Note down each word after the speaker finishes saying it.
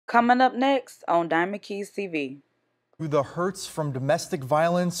Coming up next on Diamondkeys TV. Through the hurts from domestic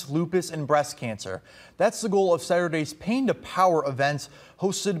violence, lupus, and breast cancer. That's the goal of Saturday's Pain to Power event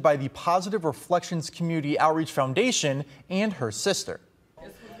hosted by the Positive Reflections Community Outreach Foundation and her sister.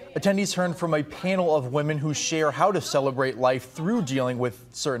 Attendees heard from a panel of women who share how to celebrate life through dealing with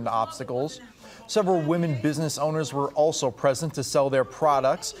certain obstacles. Several women business owners were also present to sell their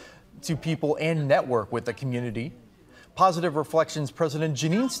products to people and network with the community. Positive Reflections President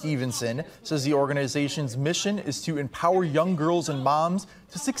Janine Stevenson says the organization's mission is to empower young girls and moms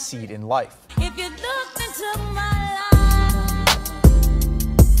to succeed in life. If you looked into my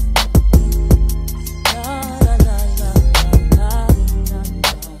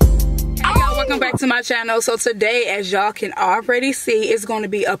Welcome back to my channel. So today, as y'all can already see, it's going to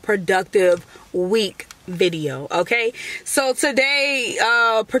be a productive week video. Okay, so today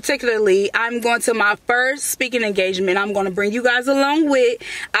particularly I'm going to my first speaking engagement. I'm going to bring you guys along with.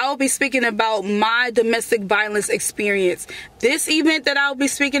 I'll be speaking about my domestic violence experience. This event that I'll be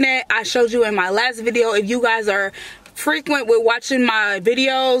speaking at, I showed you in my last video. If you guys are frequent with watching my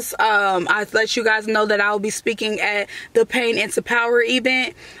videos, I let you guys know that I'll be speaking at the Pain into Power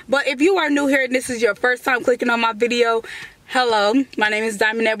event. But if you are new here and this is your first time clicking on my video, hello, my name is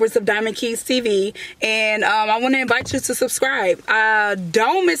Diamond Edwards of DiamondKeys TV, and I want to invite you to subscribe.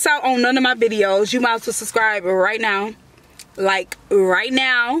 Don't miss out on none of my videos. You might as well subscribe right now, like right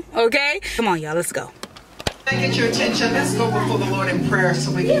now, okay? Come on, y'all, let's go. Can I get your attention? Let's go before the Lord in prayer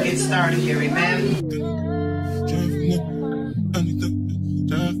so we can get started here, amen.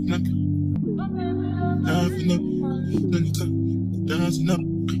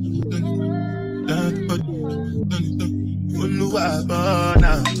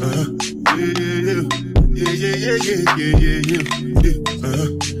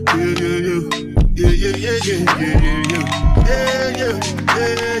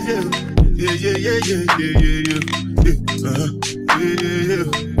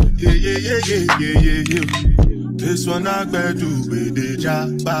 This one I better do with the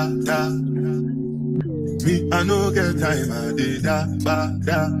jabata. Me, I no get time, I did that.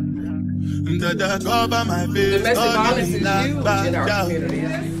 That cover my face. Domestic violence is huge in our community.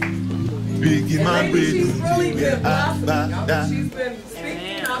 Biggie man, She's really been blessed. She's been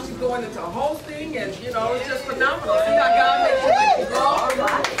speaking, now she's going into hosting, and you know, it's just phenomenal. See how God makes you grow. All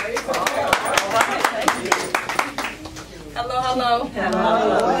right. Hello.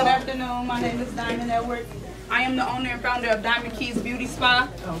 Good afternoon. My name is Diamond Edwards. I am the owner and founder of DiamondKeys Beauty Spa.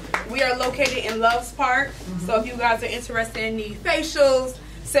 We are located in Loves Park. So if you guys are interested in the facials,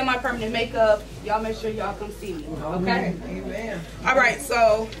 semi-permanent makeup, y'all make sure y'all come see me. Okay? Amen. All right,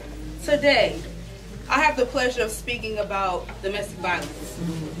 so today I have the pleasure of speaking about domestic violence.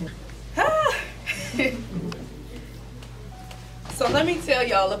 So let me tell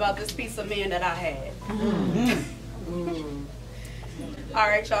y'all about this piece of man that I had. All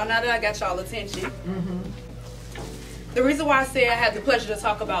right, y'all, now that I got y'all attention, the reason why I say I had the pleasure to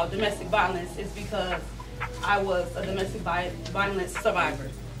talk about domestic violence is because I was a domestic violence survivor.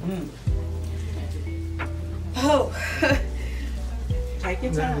 Oh. Take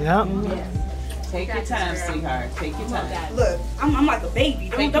your time. Yes. Take your time, sweetheart. Take your time. Look, I'm like a baby.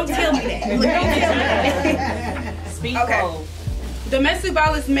 Don't tell me that. Look, don't tell me that. Speak okay. Domestic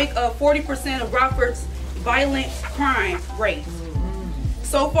violence make up 40% of Rockford's violent crime rate.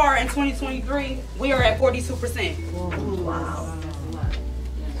 So far in 2023, we are at 42%. Wow.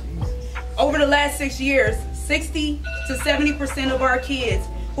 Over the last 6 years, 60 to 70% of our kids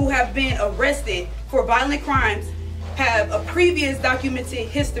who have been arrested for violent crimes have a previous documented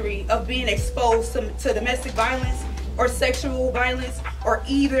history of being exposed to domestic violence or sexual violence, or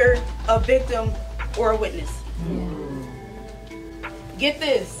either a victim or a witness. Get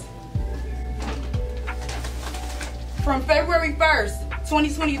this. From February 1st,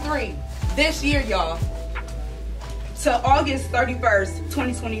 2023, this year, y'all, to August 31st,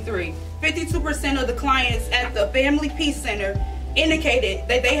 2023, 52% of the clients at the Family Peace Center indicated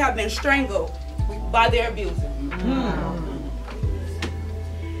that they have been strangled by their abuser.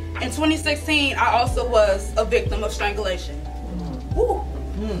 In 2016, I also was a victim of strangulation. Woo.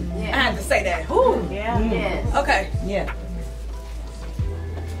 I had to say that. Woo. Yes. Okay. Yeah.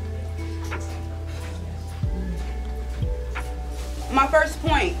 My first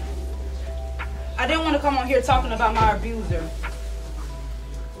point, I didn't want to come on here talking about my abuser.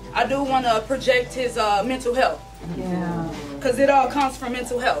 I do want to project his mental health. Yeah. Because it all comes from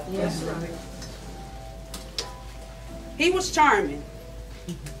mental health. Yes. He was charming.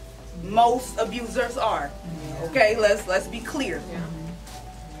 Most abusers are. Okay, let's be clear.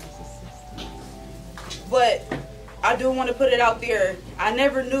 But I do want to put it out there. I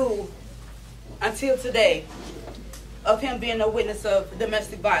never knew until today of him being a witness of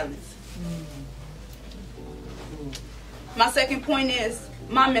domestic violence. My second point is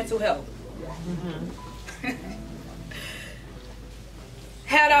my mental health.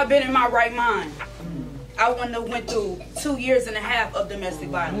 Had I been in my right mind, I wouldn't have went through 2.5 years of domestic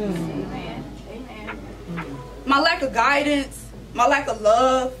violence. My lack of guidance, my lack of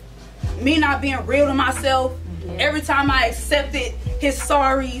love, me not being real to myself, every time I accepted his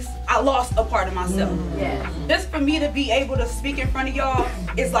sorries, I lost a part of myself. Just for me to be able to speak in front of y'all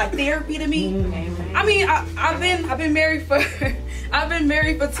is like therapy to me. I mean, I've been married for I've been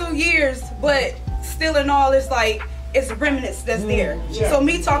married for 2 years, but still in all, it's like it's remnants that's there. So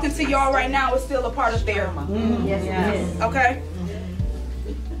me talking to y'all right now is still a part of therapy. Okay.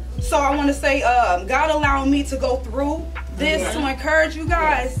 So I want to say, God allowing me to go through this to encourage you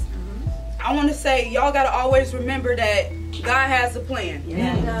guys. I want to say, y'all got to always remember that God has a plan.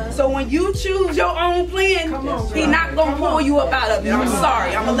 So when you choose your own plan, He's not going to pull you up out of it. I'm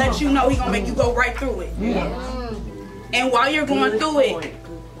sorry. I'm going to let you know He's going to make you go right through it. And while you're going through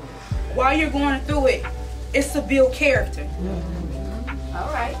it, it's to build character.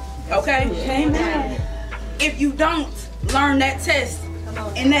 All right. Okay? Amen. If you don't learn that test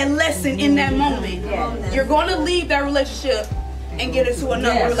and that lesson in that moment, you're going to leave that relationship and get into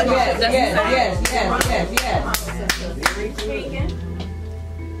another relationship.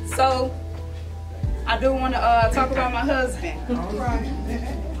 So, I do want to talk about my husband.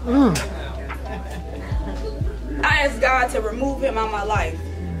 I asked God to remove him out of my life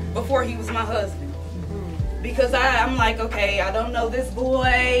before he was my husband. Because I'm like, okay, I don't know this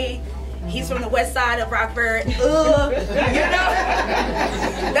boy. He's from the west side of Rockford. You know?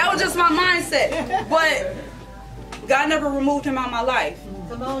 That was just my mindset. But God never removed him out of my life.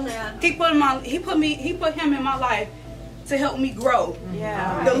 Come on now. He put him in my life to help me grow.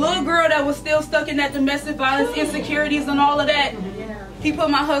 The little girl that was still stuck in that domestic violence, insecurities and all of that, He put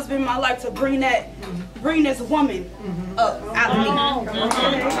my husband in my life to bring this woman up out of me.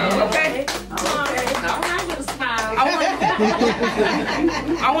 Okay?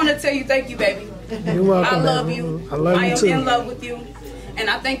 I want to tell you thank you, baby. You're welcome. I love you. I love you too. I am in love with you. And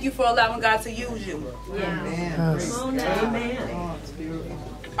I thank you for allowing God to use you. Yes.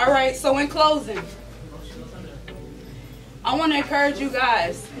 All right, so in closing, I want to encourage you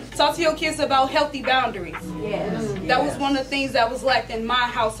guys. Talk to your kids about healthy boundaries. That was one of the things that was lacked in my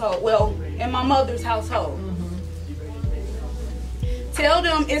household. Well, in my mother's household. Tell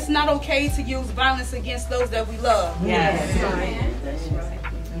them it's not okay to use violence against those that we love.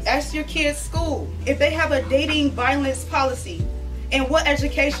 Ask your kids' school if they have a dating violence policy and what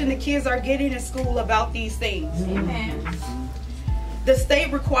education the kids are getting in school about these things. The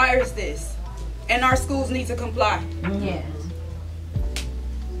state requires this, and our schools need to comply.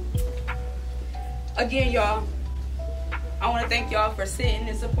 Again, y'all, I want to thank y'all for sitting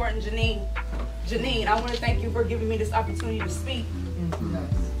and supporting Janine. Janine, I want to thank you for giving me this opportunity to speak.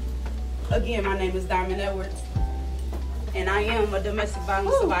 Again, my name is Diamond Edwards, and I am a domestic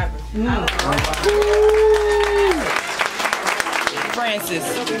violence survivor. Francis.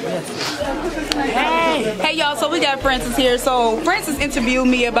 Hey y'all, so we got Francis here. So Francis interviewed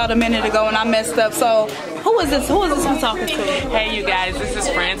me about a minute ago and I messed up. So who is this we're talking to? Hey you guys, this is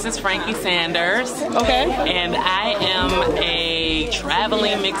Francis Frankie Sanders. Okay. And I am a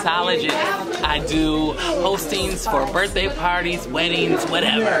traveling mixologist. I do hostings for birthday parties, weddings,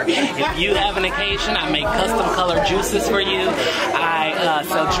 whatever. If you have an occasion, I make custom colored juices for you. I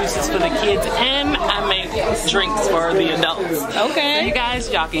sell juices for the kids and I make drinks for the adults. Okay. So you guys,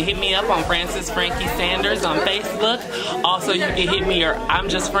 y'all can hit me up on Francis Frankie Sanders on Facebook. Also, you can hit me or I'm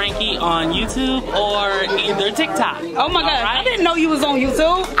Just Frankie on YouTube or either TikTok. Oh my God, right? I didn't know you was on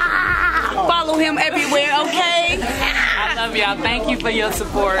YouTube. Follow him everywhere, okay? I love y'all. Thank you for your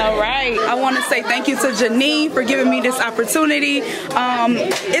support. All right. I want to say thank you to Janine for giving me this opportunity.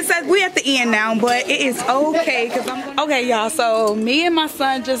 It says we at the end now, but it is okay. Okay, y'all. So me and my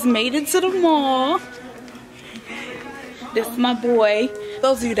son just made it to the mall. This is my boy.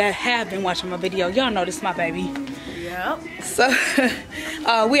 Those of you that have been watching my video, y'all know this is my baby. Yep. So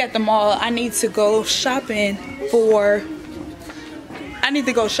we at the mall. I need to go shopping for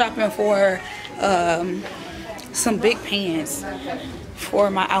some big pants for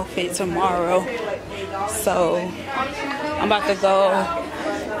my outfit tomorrow. So I'm about to go.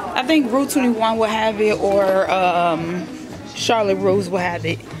 I think Rue 21 will have it, or Charlotte Rose will have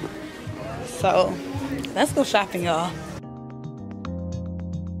it. So let's go shopping, y'all.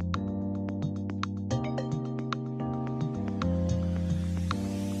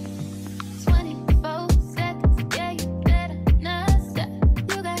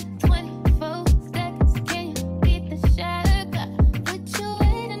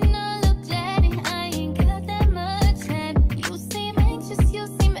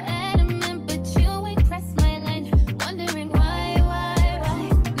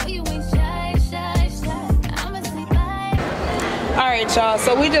 right, y'all.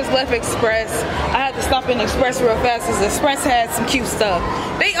 So we just left Express. I had to stop in Express real fast because Express had some cute stuff.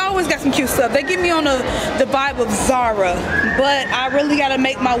 They always got some cute stuff. They get me on the vibe of Zara, but I really got to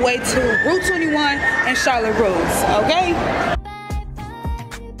make my way to Route 21 and Charlotte Russe, okay?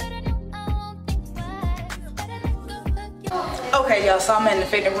 Okay, y'all, so I'm in the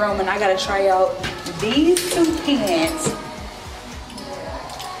fitting room and I got to try out these two pants.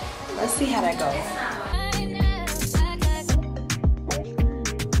 Let's see how that goes.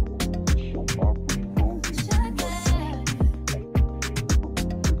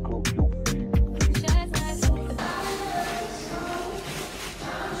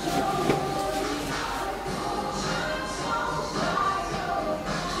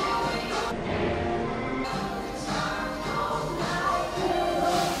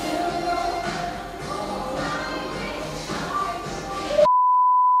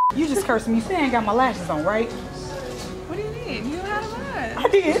 You just cursed me. You say I ain't got my lashes on, right? What do you mean? You had them on. I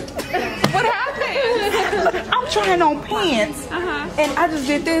did. What happened? I'm trying on pants, and I just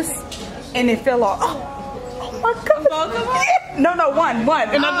did this, and it fell off. Oh my God. Both of them? No, one.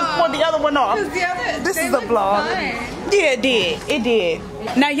 And I just pulled the other one off. This is a vlog. Yeah, it did. It did.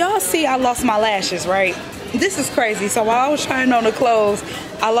 Now, y'all see I lost my lashes, right? This is crazy. So while I was trying on the clothes,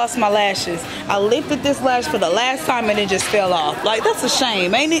 I lost my lashes. I lifted this lash for the last time and it just fell off. Like, that's a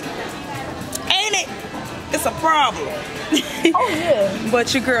shame, ain't it? Ain't it? It's a problem. Oh yeah.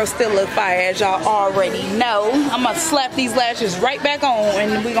 But your girl still look fire, as y'all already know. I'm gonna slap these lashes right back on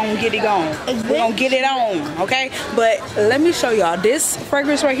and we're gonna get it on. We're gonna get it on, okay? But let me show y'all. This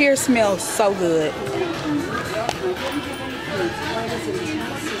fragrance right here smells so good.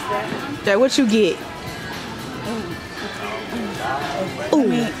 Okay, what you get?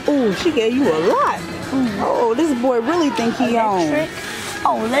 Ooh, she gave you a lot. Oh, this boy really think he on.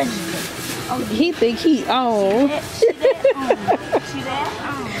 Oh, legend. He think he on. See that?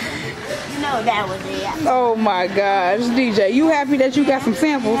 You know that was it. Oh my gosh, DJ, you happy that you got some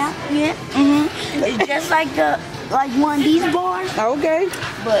samples? Yeah. It's just like one of these bars. Okay.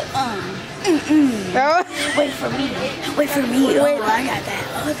 But wait for me. Wait for me. Oh, I got that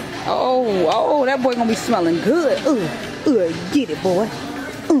other. Oh, that boy gonna be smelling good. Get it, boy.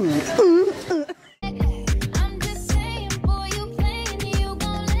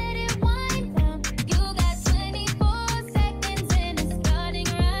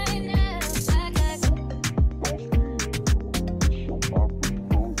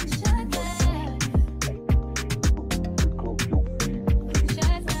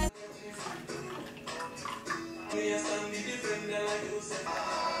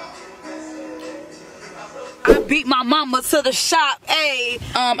 I beat my mama to the shop. Hey,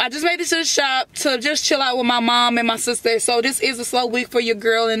 I just made it to the shop to just chill out with my mom and my sister. So this is a slow week for your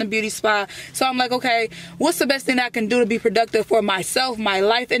girl in the beauty spa. So I'm like, okay, what's the best thing I can do to be productive for myself, my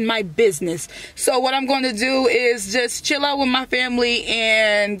life, and my business? So what I'm going to do is just chill out with my family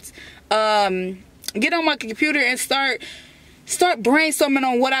and get on my computer and start brainstorming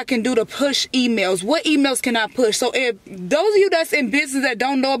on what I can do to push emails. What emails can I push? So if those of you that's in business that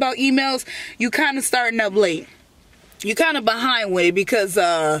don't know about emails, you kind of starting up late. You kind of behind with it because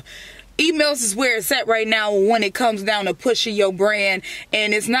emails is where it's at right now when it comes down to pushing your brand.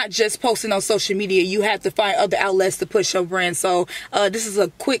 And it's not just posting on social media. You have to find other outlets to push your brand. So this is a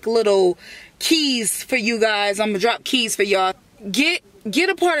quick little keys for you guys. I'm gonna drop keys for y'all. Get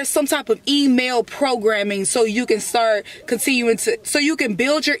a part of some type of email programming so you can start continuing to, so you can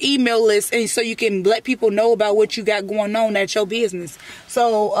build your email list and so you can let people know about what you got going on at your business.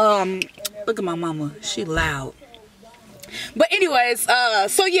 So, look at my mama. She loud. But anyways,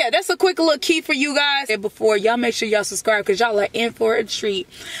 so yeah, that's a quick little key for you guys. And before y'all make sure y'all subscribe because y'all are in for a treat.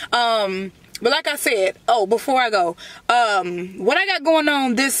 But like I said, before I go, what I got going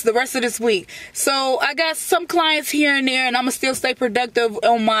on the rest of this week. So I got some clients here and there, and I'm gonna still stay productive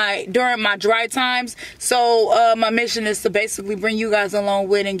on during my dry times. So my mission is to basically bring you guys along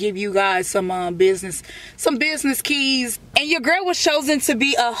with and give you guys some business keys. And your girl was chosen to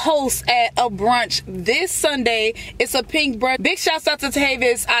be a host at a brunch this Sunday. It's a pink brunch. Big shouts out to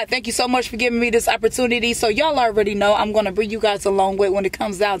Tavis. I thank you so much for giving me this opportunity. So y'all already know I'm gonna bring you guys along with when it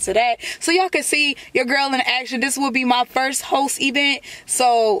comes down to that. So y'all can see your girl in action. This will be my first host event.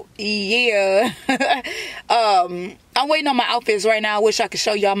 So yeah. I'm waiting on my outfits right now. I wish I could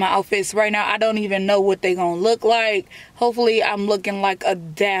show y'all my outfits right now. I don't even know what they gonna look like. Hopefully I'm looking like a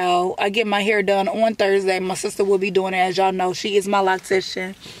doll. I get my hair done on Thursday. My sister will be doing it, as y'all know. She is my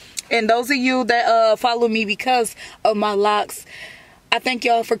loctician. And those of you that follow me because of my locks, I thank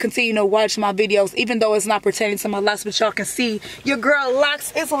y'all for continuing to watch my videos, even though it's not pertaining to my locks, but y'all can see your girl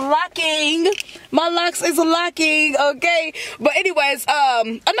locks is locking. My locks is locking, okay? But anyways,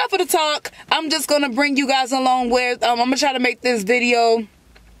 enough of the talk. I'm just gonna bring you guys along with, I'm gonna try to make this video, I'm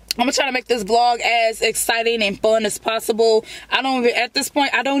gonna try to make this vlog as exciting and fun as possible. At this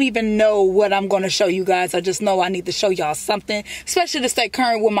point, I don't even know what I'm gonna show you guys. I just know I need to show y'all something, especially to stay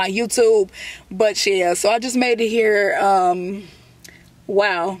current with my YouTube. But yeah, so I just made it here.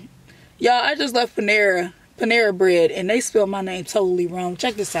 Wow, y'all, I just left Panera Bread and they spelled my name totally wrong.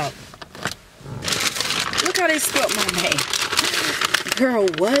 Check this out. Look how they spelled my name. Girl,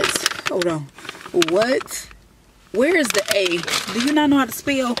 what? Hold on. What? Where is the A? Do you not know how to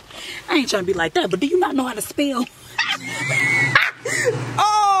spell? I ain't trying to be like that, but do you not know how to spell?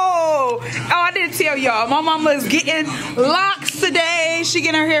 Oh, I didn't tell y'all. My mama is getting locks today. She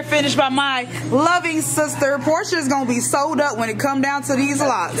getting her hair finished by my loving sister. Portia is gonna be sold up when it come down to these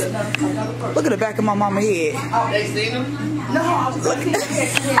locks. Look at the back of my mama's head. They seen them? No.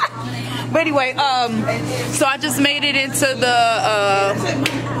 But anyway, so I just made it into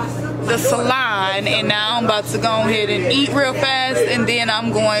the salon, and now I'm about to go ahead and eat real fast, and then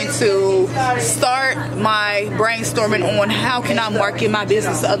I'm going to start my brainstorming on how can I market my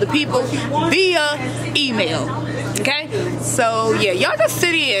business to other people via email. Okay, so yeah, y'all just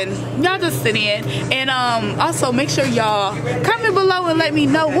sit in, and also make sure y'all comment below and let me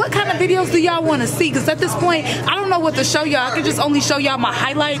know what kind of videos do y'all want to see, because at this point I don't know what to show y'all. I can just only show y'all my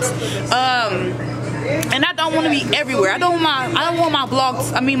highlights, and I don't want to be everywhere. I don't want my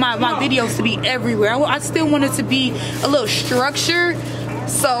vlogs, my videos to be everywhere. I still want it to be a little structured.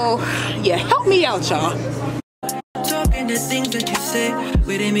 So yeah, help me out, y'all. Talking the things that you say,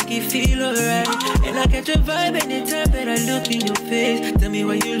 where they make you feel alright. And I catch a vibe anytime that I look in your face. Tell me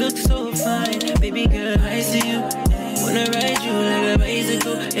why you look so fine, baby girl, I see you. Wanna ride you like a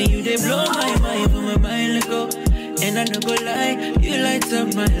bicycle, and you they blow my mind from a mile ago. And I don't go lie, you light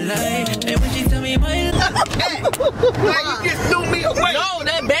up my life. And when she tell me my life, Now you just threw me away. No,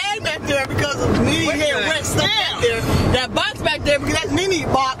 that bag back there because of me here wet stuff back there. That box back there because that's Nene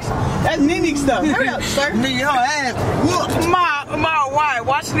box. That's Nene stuff. Hurry up, sir. Nene, your ass whoop. My wife,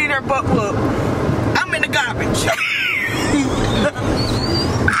 watch me their butt whoop. I'm in the garbage.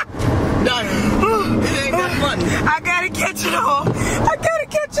 Done. It ain't that funny. I gotta catch it all. I gotta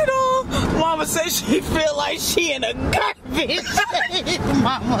catch it all. Mama says she feel like she in a garbage.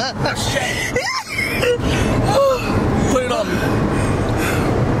 Mama. Put it on me.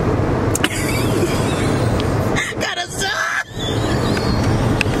 Gotta stop.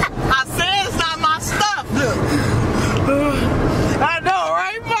 I said it's not my stuff. Look. I know,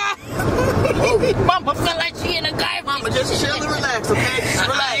 right, Mom? Mama feel like she in a garbage. Mama, just chill and relax, okay? Just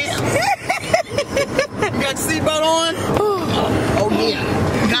relax. You got the seatbelt on? Oh yeah.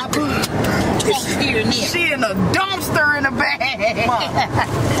 Got She in a dumpster in a bag.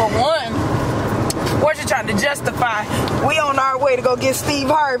 For one. What you trying to justify? We on our way to go get Steve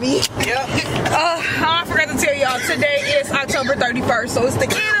Harvey. Yep. I forgot to tell y'all, today is October 31st, so it's the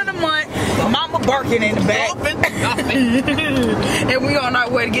end of the month. Mama barking in the back. And we on our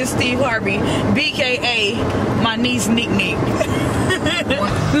way to get Steve Harvey, BKA my niece Nick Nick.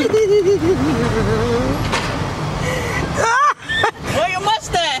 Where your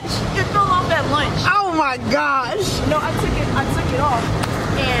mustache? It fell off at lunch. Oh my gosh. No, I took it off,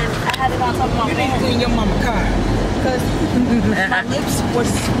 and I had it on top of my You need to clean your mama car. because my lips were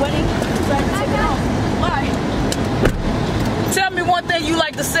sweating, so I had to take it off. Why? Tell me one thing you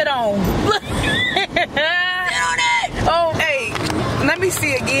like to sit on. Sit on it. Oh, hey. Let me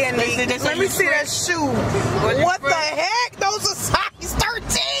see again, Nick. Let me see that shoe. What the heck? Those are size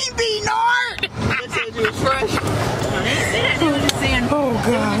 13, B-Nord. They said you was fresh. They didn't say that. They were just saying, Oh,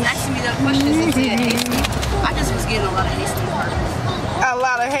 they were God. just asking me that question. They said hasty. I just was getting a lot of hasty Harveys. A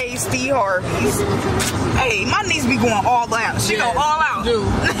lot of hasty Harveys. Hey, my niece be going all out. She go all out. You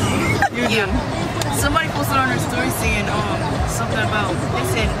do. Somebody posted on her story saying something about, they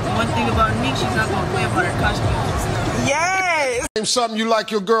said one thing about Nick, she's not going to play about her costumes and stuff. Yes. Name something you like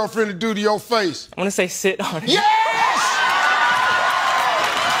your girlfriend to do to your face. I want to say sit on it. Yes!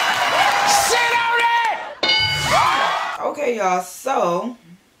 Sit on it! Okay, y'all, so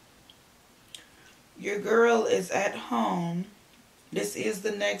your girl is at home. This is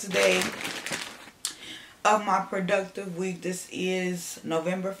the next day of my productive week. This is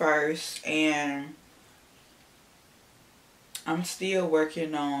November 1st, and I'm still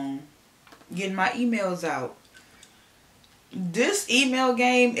working on getting my emails out. This email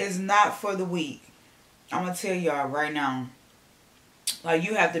game is not for the weak. I'm gonna tell y'all right now. Like,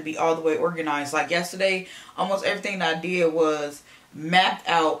 you have to be all the way organized. Like yesterday, almost everything that I did was mapped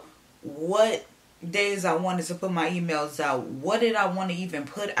out what days I wanted to put my emails out. What did I want to even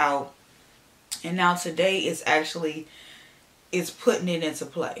put out? And now today is actually, it's putting it into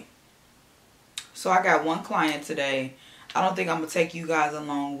play. So I got one client today. I don't think I'm going to take you guys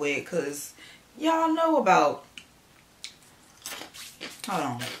along with, because y'all know about, hold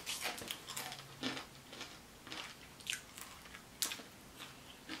on.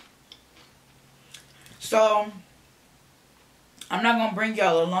 So I'm not going to bring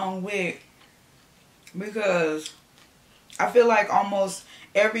y'all along with, because I feel like almost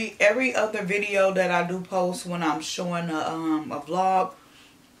every other video that I do post when I'm showing a vlog,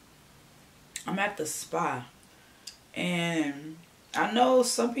 I'm at the spa. And I know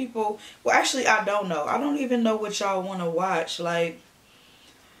some people, well, actually I don't know. I don't even know what y'all want to watch. Like,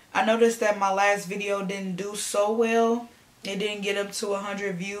 I noticed that my last video didn't do so well. It didn't get up to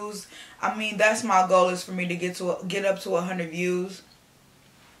 100 views. I mean, that's my goal, is for me to get up to 100 views.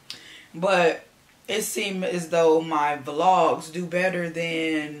 But it seemed as though my vlogs do better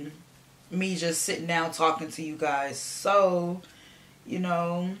than me just sitting down talking to you guys. So, you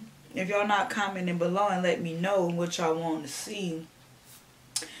know, if y'all not commenting below and let me know what y'all want to see,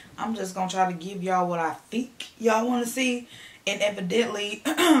 I'm just going to try to give y'all what I think y'all want to see. And evidently,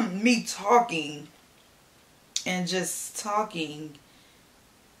 me talking and just talking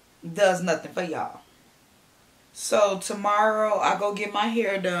does nothing for y'all. So tomorrow I go get my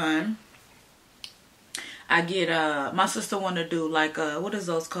hair done. I get my sister want to do like what is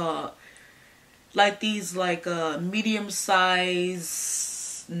those called? Like these like medium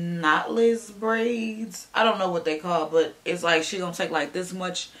size knotless braids. I don't know what they call, but it's like she gonna take like this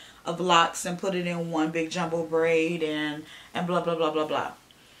much of locks and put it in one big jumbo braid and blah blah blah blah blah.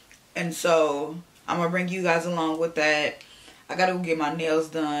 And so I'm gonna bring you guys along with that. I gotta go get my nails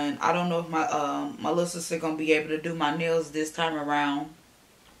done. I don't know if my little sister gonna be able to do my nails this time around.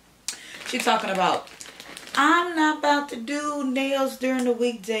 She talking about, I'm not about to do nails during the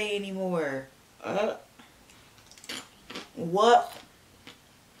weekday anymore. What?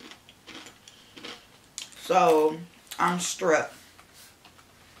 So I'm struck.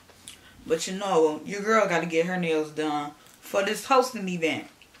 But you know, your girl got to get her nails done for this hosting event.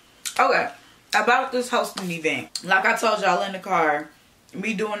 Okay, about this hosting event. Like I told y'all in the car,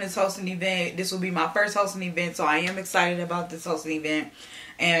 me doing this hosting event, this will be my first hosting event, so I am excited about this hosting event.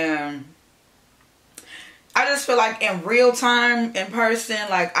 And I just feel like in real time, in person,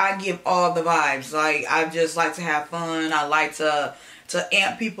 like I give all the vibes. Like I just like to have fun. I like to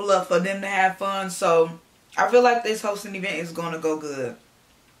amp people up for them to have fun. So I feel like this hosting event is going to go good.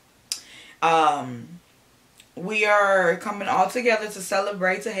 We are coming all together to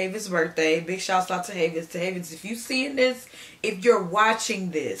celebrate Tahavi's birthday. Big shouts out to Tahavis. Tahavis, if you seeing this, if you're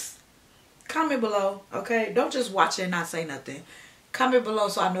watching this, comment below, okay? Don't just watch it and not say nothing. Comment below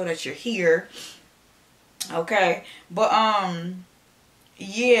so I know that you're here. Okay, but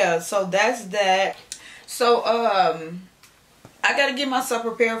yeah, so that's that. So I gotta get myself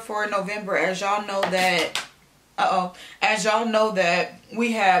prepared for November. As y'all know that as y'all know that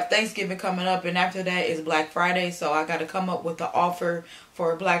we have Thanksgiving coming up, and after that is Black Friday. So I gotta come up with the offer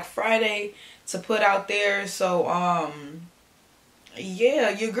for Black Friday to put out there. So yeah,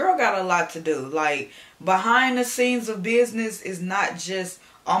 your girl got a lot to do. Like, behind the scenes of business is not just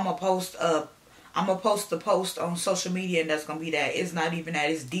I'm gonna post the post on social media and that's gonna be that. It's not even that.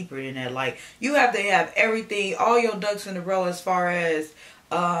 It's deeper than that. Like, you have to have everything, all your ducks in a row, as far as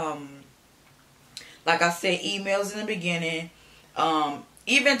like I said, emails in the beginning,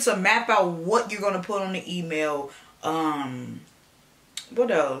 even to map out what you're gonna put on the email. What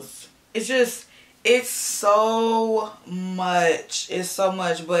else? It's so much. It's so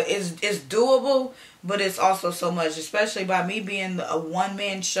much, but it's doable. But it's also so much, especially by me being a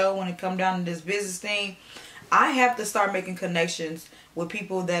one-man show when it comes down to this business thing. I have to start making connections with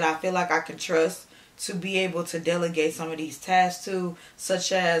people that I feel like I can trust to be able to delegate some of these tasks to,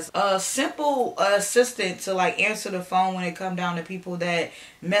 such as a simple assistant to like answer the phone when it comes down to people that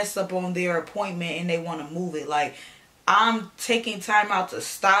mess up on their appointment and they want to move it. Like, I'm taking time out to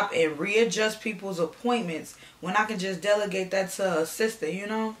stop and readjust people's appointments when I can just delegate that to an assistant, you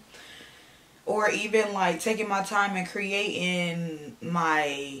know? Or even like taking my time and creating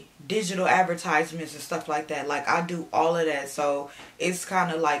my digital advertisements and stuff like that. Like, I do all of that. So it's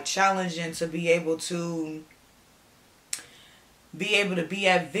kind of like challenging to be able to be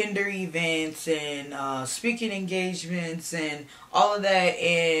at vendor events and speaking engagements and all of that,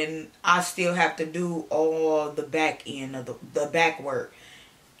 and I still have to do all the back end of the back work.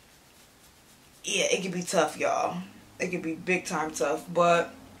 Yeah, it can be tough, y'all. It can be big time tough,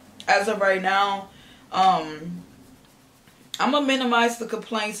 but as of right now, I'm gonna minimize the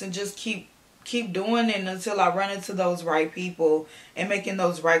complaints and just keep doing it until I run into those right people and making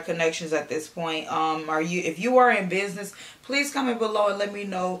those right connections at this point. If you are in business, please comment below and let me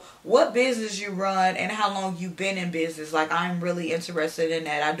know what business you run and how long you've been in business. Like, I'm really interested in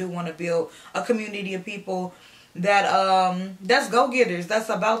that. I do want to build a community of people that that's go-getters, that's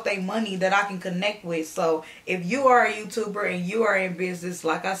about their money, that I can connect with. So if you are a YouTuber and you are in business,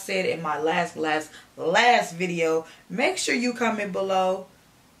 like I said in my last video, make sure you comment below.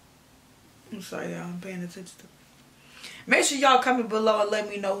 I'm sorry, y'all, I'm paying attention to. Make sure y'all comment below and let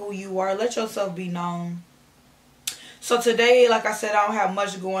me know who you are. Let yourself be known. So today, like I said, I don't have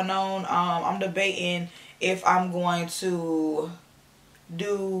much going on. I'm debating if I'm going to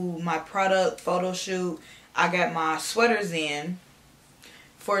do my product photo shoot. I got my sweaters in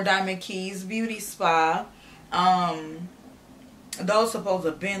for Diamond Keys Beauty Spa. Those supposed to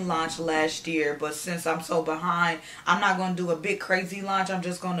have been launched last year, but since I'm so behind, I'm not going to do a big crazy launch. I'm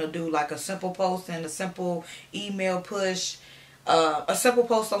just going to do like a simple post and a simple email push, a simple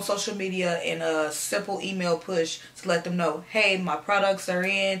post on social media and a simple email push to let them know, hey, my products are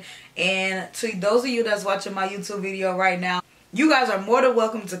in. And to those of you that's watching my YouTube video right now, you guys are more than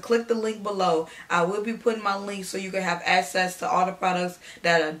welcome to click the link below. I will be putting my link so you can have access to all the products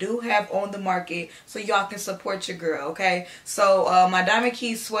that I do have on the market, so y'all can support your girl, okay? So my Diamond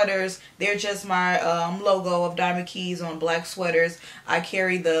Keys sweaters, they're just my logo of Diamond Keys on black sweaters. I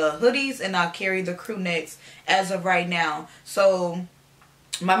carry the hoodies and I carry the crew necks as of right now. So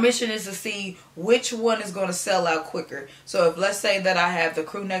my mission is to see which one is going to sell out quicker. So if, let's say that I have the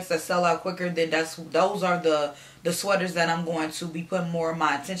crew necks that sell out quicker, then those are the sweaters that I'm going to be putting more of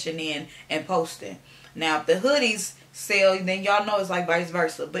my attention in and posting. Now, if the hoodies sell, then y'all know it's like vice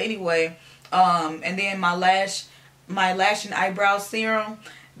versa. But anyway, and then my lash and eyebrow serum,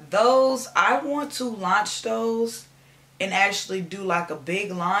 those, I want to launch those and actually do like a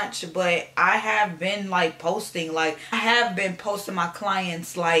big launch. But I have been like posting, like I have been posting my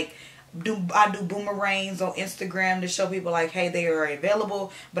clients, like I do boomerangs on Instagram to show people like, hey, they are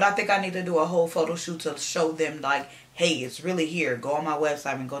available. But I think I need to do a whole photo shoot to show them like, hey, it's really here. Go on my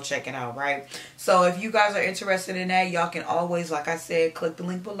website and go check it out, right? So if you guys are interested in that, y'all can always, like I said, click the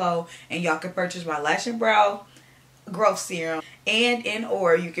link below and y'all can purchase my lash and brow growth serum,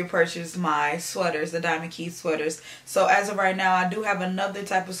 or you can purchase my sweaters, the Diamond Keys sweaters. So as of right now, I do have another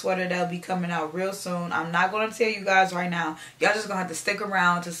type of sweater that'll be coming out real soon. I'm not going to tell you guys right now. Y'all just gonna have to stick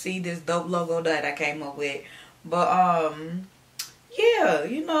around to see this dope logo that I came up with. But yeah,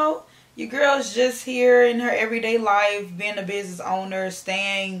 you know, your girl's just here in her everyday life, being a business owner,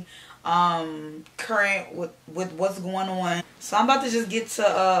 staying current with what's going on. So I'm about to just get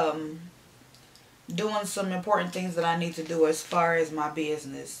to doing some important things that I need to do as far as my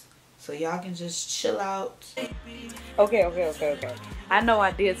business. So y'all can just chill out. Okay. I know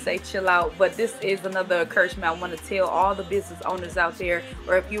I did say chill out, but this is another encouragement I want to tell all the business owners out there,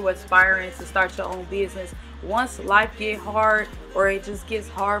 or if you're aspiring to start your own business. Once life get hard, or it just gets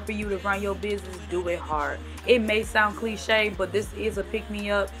hard for you to run your business, do it hard. It may sound cliche, but this is a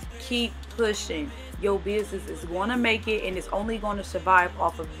pick-me-up. Keep pushing. Your business is going to make it, and it's only going to survive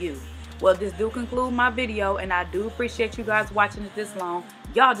off of you. Well, this do conclude my video, and I do appreciate you guys watching it this long.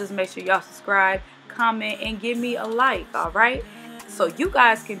 Y'all just make sure y'all subscribe, comment, and give me a like, alright? So you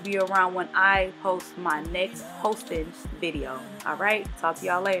guys can be around when I post my next hosting video. Alright? Talk to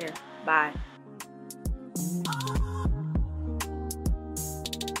y'all later. Bye.